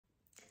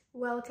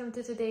Welcome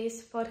to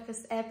today's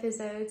podcast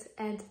episode.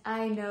 And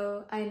I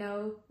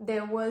know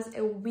there was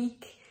a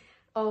week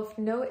of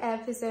no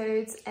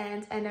episodes,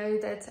 and I know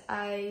that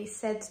I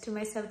said to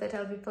myself that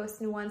I'll be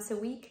posting once a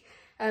week,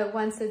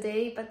 once a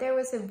day, but there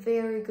was a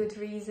very good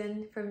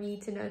reason for me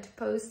to not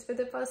post for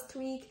the past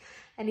week,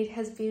 and it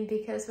has been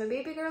because my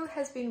baby girl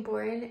has been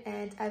born,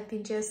 and I've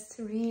been just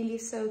really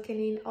soaking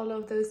in all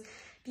of those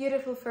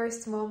beautiful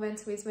first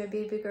moments with my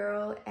baby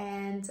girl,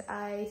 and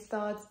I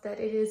thought that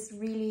it is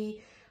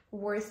really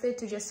worth it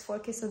to just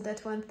focus on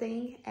that one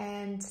thing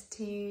and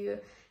to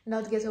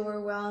not get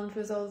overwhelmed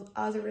with all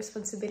other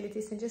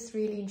responsibilities and just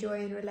really enjoy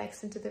and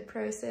relax into the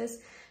process,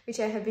 which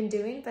I have been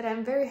doing. But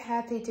I'm very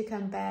happy to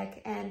come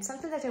back, and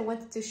something that I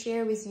wanted to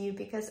share with you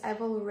because I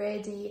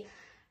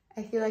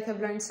feel like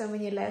I've learned so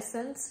many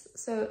lessons.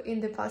 So in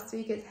the past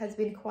week it has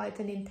been quite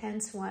an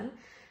intense one,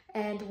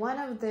 and one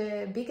of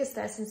the biggest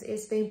lessons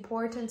is the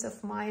importance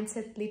of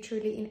mindset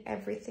literally in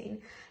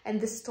everything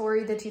and the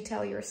story that you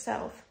tell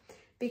yourself.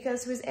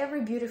 Because with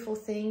every beautiful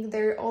thing,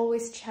 there are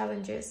always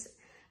challenges,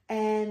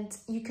 and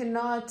you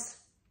cannot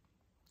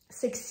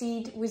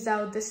succeed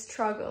without the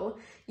struggle.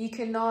 You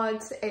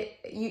cannot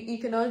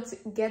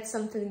get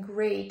something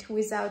great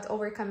without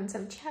overcoming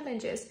some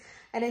challenges.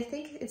 And I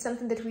think it's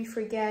something that we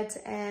forget,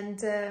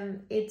 and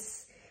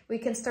we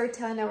can start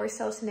telling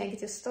ourselves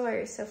negative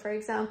stories. So for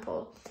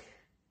example,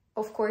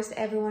 of course,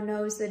 everyone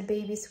knows that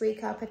babies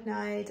wake up at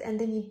night and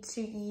they need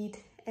to eat.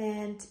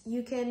 And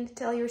you can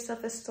tell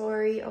yourself a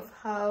story of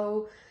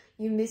how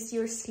you miss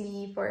your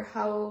sleep, or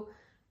how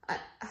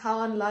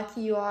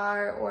unlucky you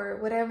are, or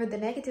whatever the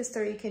negative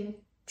story you can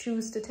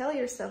choose to tell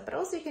yourself. But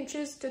also you can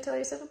choose to tell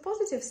yourself a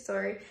positive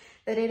story,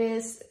 that it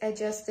is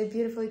just a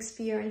beautiful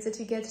experience, that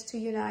you get to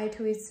unite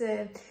with,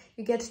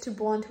 you get to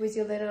bond with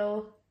your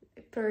little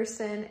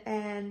person,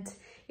 and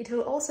it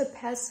will also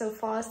pass so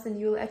fast and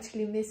you'll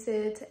actually miss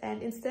it.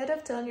 And instead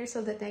of telling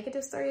yourself that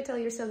negative story, you tell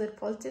yourself that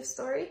positive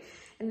story,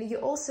 and you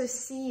also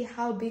see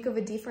how big of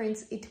a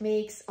difference it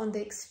makes on the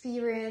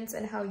experience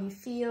and how you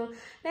feel.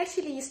 And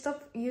actually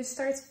you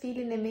start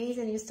feeling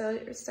amazing, you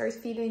start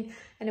feeling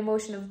an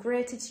emotion of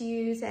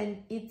gratitude,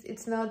 and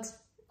it's not,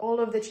 all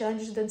of the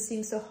challenges don't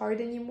seem so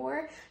hard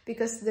anymore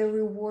because the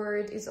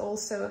reward is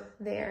also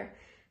there.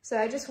 So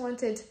I just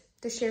wanted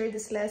to share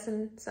this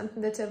lesson,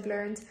 something that I've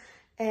learned,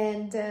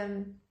 and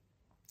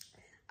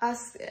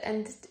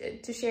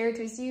to share it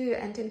with you,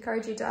 and to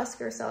encourage you to ask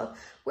yourself,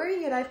 where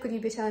in your life could you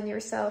be telling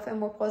yourself a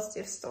more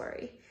positive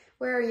story?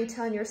 Where are you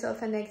telling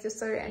yourself a negative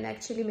story and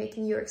actually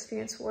making your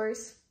experience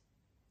worse?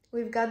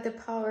 We've got the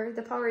power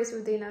is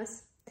within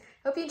us.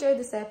 Hope you enjoyed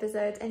this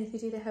episode, and if you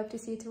did, I hope to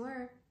see you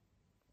tomorrow.